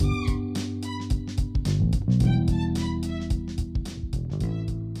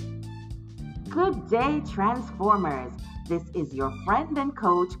Good day, Transformers. This is your friend and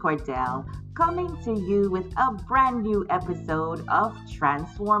coach Cordell coming to you with a brand new episode of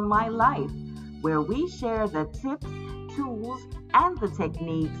Transform My Life, where we share the tips, tools, and the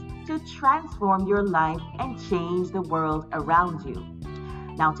techniques to transform your life and change the world around you.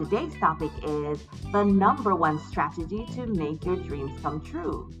 Now, today's topic is the number one strategy to make your dreams come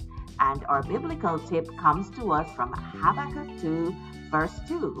true. And our biblical tip comes to us from Habakkuk 2, verse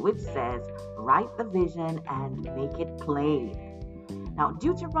 2, which says, write the vision and make it plain. Now,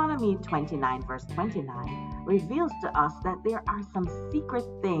 Deuteronomy 29, verse 29, reveals to us that there are some secret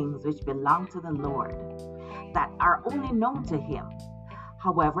things which belong to the Lord that are only known to Him.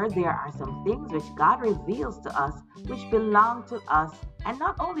 However, there are some things which God reveals to us which belong to us, and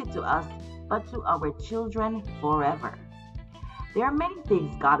not only to us, but to our children forever. There are many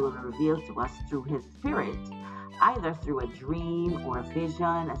things God will reveal to us through His Spirit, either through a dream or a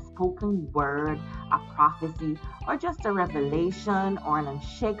vision, a spoken word, a prophecy, or just a revelation or an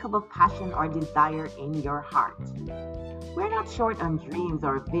unshakable passion or desire in your heart. We're not short on dreams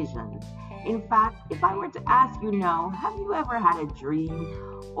or visions. In fact, if I were to ask you now, have you ever had a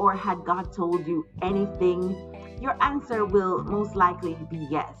dream or had God told you anything? Your answer will most likely be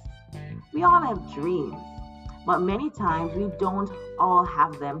yes. We all have dreams, but many times we don't all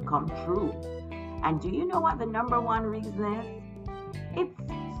have them come true. And do you know what the number one reason is?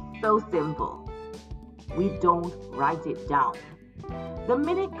 It's so simple. We don't write it down. The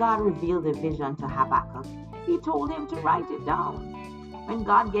minute God revealed the vision to Habakkuk, He told him to write it down. When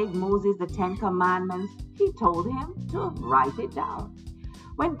God gave Moses the 10 Commandments, He told him to write it down.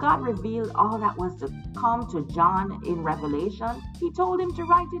 When God revealed all that was to come to John in Revelation, He told him to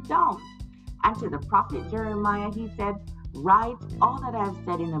write it down. And to the prophet Jeremiah, He said, write all that I have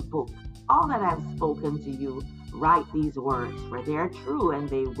said in a book, all that I have spoken to you. Write these words, for they are true and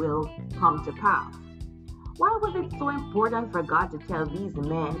they will come to pass. Why was it so important for God to tell these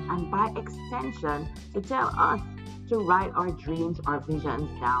men, and by extension, to tell us to write our dreams or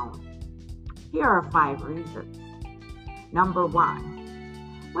visions down? Here are 5 reasons. Number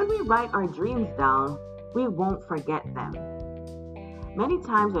 1, when we write our dreams down, we won't forget them. Many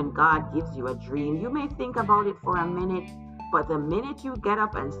times when God gives you a dream, you may think about it for a minute, but the minute you get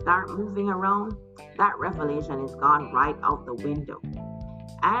up and start moving around, that revelation is gone right out the window.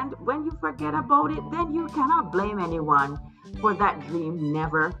 And when you forget about it, then you cannot blame anyone for that dream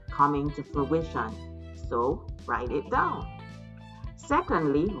never coming to fruition. So, write it down.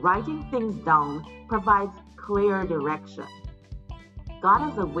 Secondly, writing things down provides clear direction. God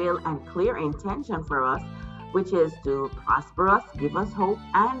has a will and clear intention for us, which is to prosper us, give us hope,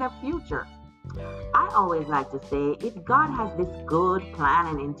 and a future. I always like to say, if God has this good plan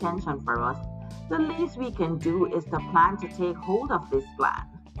and intention for us, the least we can do is to plan to take hold of this plan.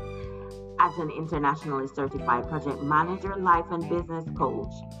 As an internationally certified project manager, life and business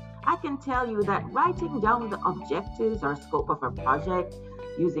coach, I can tell you that writing down the objectives or scope of a project,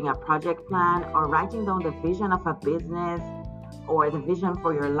 using a project plan, or writing down the vision of a business or the vision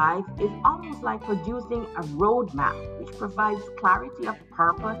for your life is almost like producing a roadmap which provides clarity of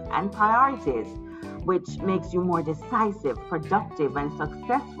purpose and priorities, which makes you more decisive, productive, and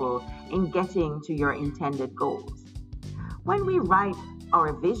successful in getting to your intended goals. When we write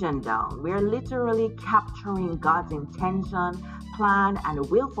our vision down, we are literally capturing God's intention, plan, and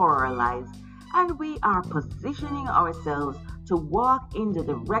will for our lives, and we are positioning ourselves to walk in the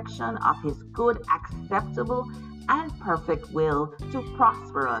direction of His good, acceptable, and perfect will to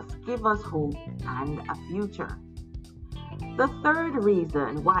prosper us, give us hope, and a future. The third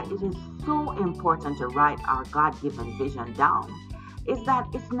reason why it is so important to write our God-given vision down is that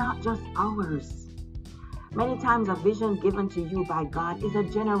it's not just ours. Many times a vision given to you by God is a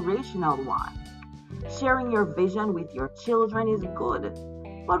generational one. Sharing your vision with your children is good,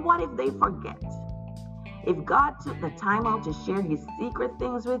 but what if they forget? If God took the time out to share His secret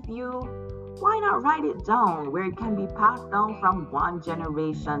things with you, why not write it down where it can be passed down from one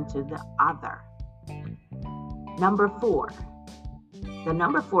generation to the other? Number 4. The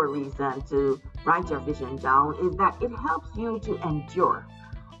number 4 reason to write your vision down is that it helps you to endure.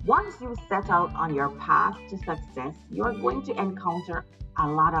 Once you set out on your path to success, you're going to encounter a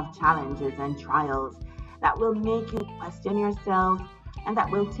lot of challenges and trials that will make you question yourself and that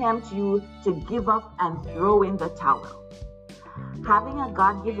will tempt you to give up and throw in the towel. Having a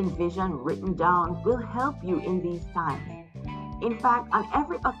God-given vision written down will help you in these times. In fact, on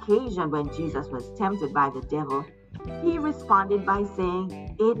every occasion when Jesus was tempted by the devil, He responded by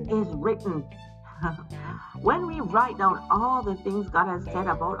saying, "It is written." When we write down all the things God has said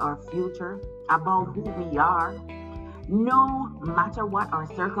about our future, about who we are, No matter what our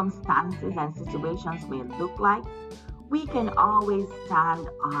circumstances and situations may look like, we can always stand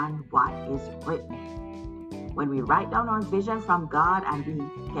on what is written. When we write down our vision from God and we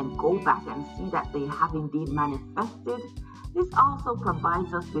can go back and see that they have indeed manifested, this also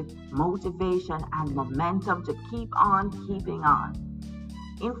provides us with motivation and momentum to keep on keeping on.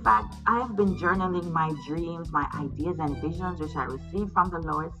 In fact, I have been journaling my dreams, my ideas, and visions which I received from the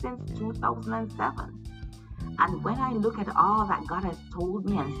Lord since 2007. And when I look at all that God has told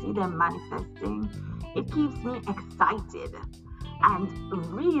me and see them manifesting, it keeps me excited and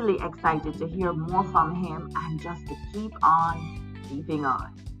really excited to hear more from Him and just to keep on keeping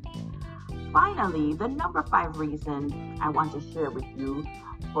on. Finally, the number 5 reason I want to share with you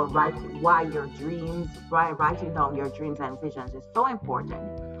for writing down your dreams and visions is so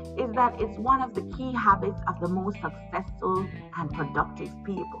important is that it's one of the key habits of the most successful and productive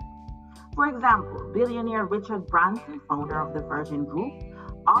people. For example, billionaire Richard Branson, founder of the Virgin Group,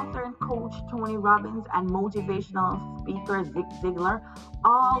 author and coach Tony Robbins, and motivational speaker Zig Ziglar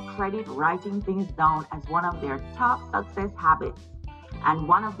all credit writing things down as one of their top success habits and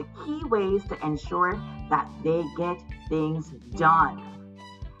one of the key ways to ensure that they get things done.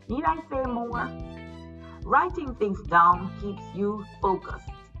 Need I say more? Writing things down keeps you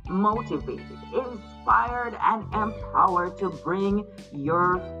focused, motivated, inspired, and empowered to bring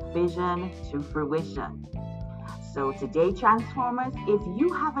your vision to fruition. So today, Transformers, if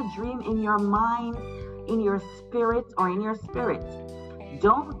you have a dream in your mind, in your spirit,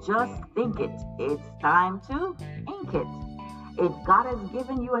 don't just think it. It's time to ink it. If God has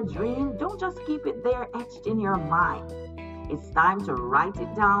given you a dream, don't just keep it there etched in your mind. It's time to write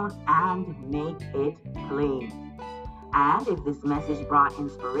it down and make it plain. And if this message brought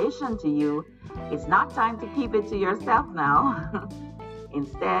inspiration to you, it's not time to keep it to yourself now.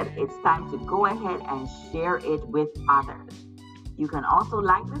 Instead, it's time to go ahead and share it with others. You can also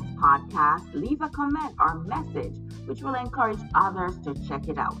like this podcast, leave a comment or message, which will encourage others to check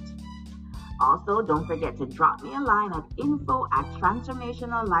it out. Also, don't forget to drop me a line at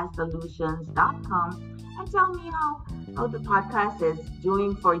info@transformationallifesolutions.com and tell me how the podcast is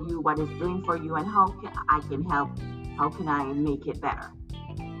doing for you, what it's doing for you, and how I can help. How can I make it better?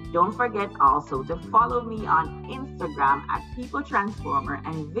 Don't forget also to follow me on Instagram at People Transformer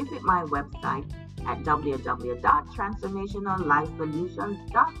and visit my website at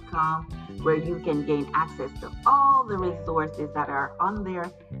www.transformationallifesolutions.com, where you can gain access to all the resources that are on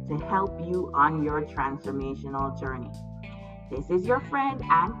there to help you on your transformational journey. This is your friend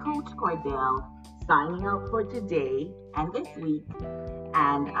and Coach Cordell signing out for today and this week,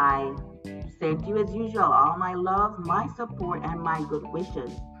 and I send you as usual all my love, my support, and my good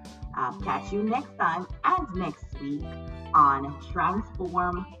wishes. I'll catch you next time and next week on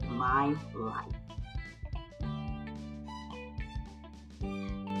Transform My Life.